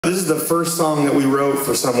This is the first song that we wrote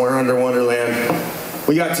for Somewhere Under Wonderland.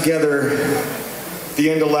 We got together the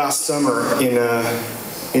end of last summer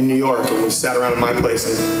in New York, and we sat around in my place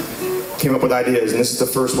and came up with ideas, and this is the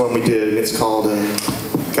first one we did, and it's called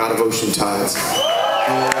God of Ocean Tides.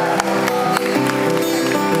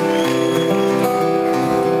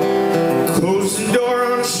 Close the door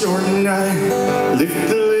on a short night, lift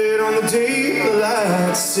the lid on the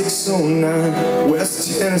daylight, 6:09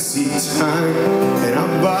 West Tennessee time, and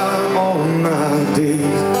I buy all my days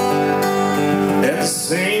at the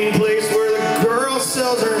same place where the girl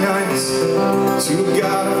sells her nights to a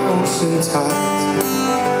God of ocean tides.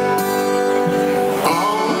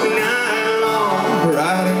 All night long,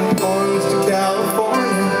 writing poems to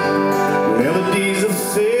California, melodies of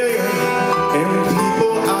failure and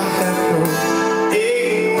people I have known.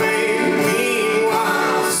 Anyway,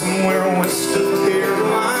 meanwhile, somewhere west of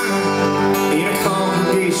Carolina, in a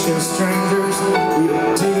congregation of strangers, we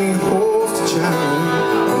are digging holes to drown,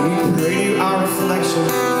 and we pray our reflection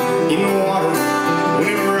in the water. When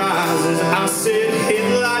it rises, I said,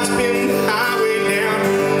 headlights spin the highway down,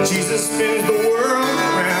 Jesus spins the world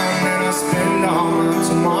around, and I spend all my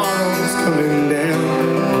tomorrows coming down.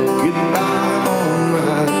 Goodbye all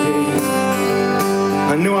my days.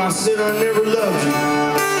 I know I said I never loved you,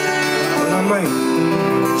 but I might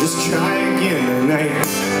just try again tonight.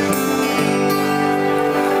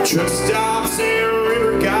 Truck stops and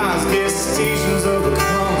river guys, gas stations of the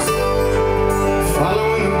cross,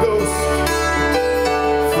 following the ghost,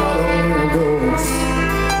 following the ghost.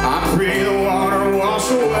 I pray the water wash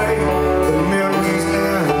away the memories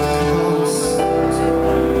I've lost.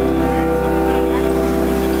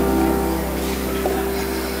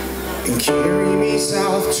 And carry me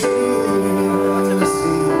south to the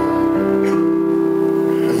sea,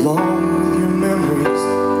 along with your memories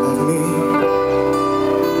of me.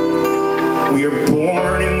 We are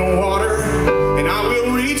born in the water, and I will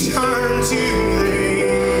return to the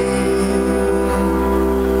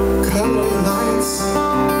color lights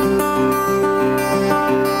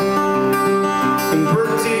and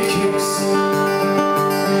birthday cakes,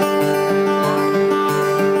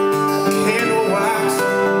 candle wax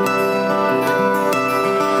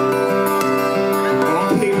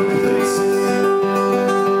on paper plates.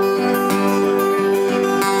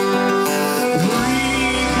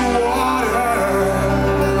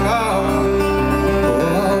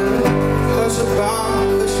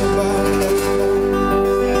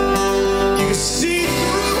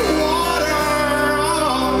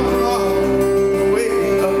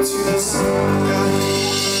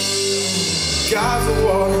 God's a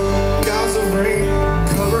water.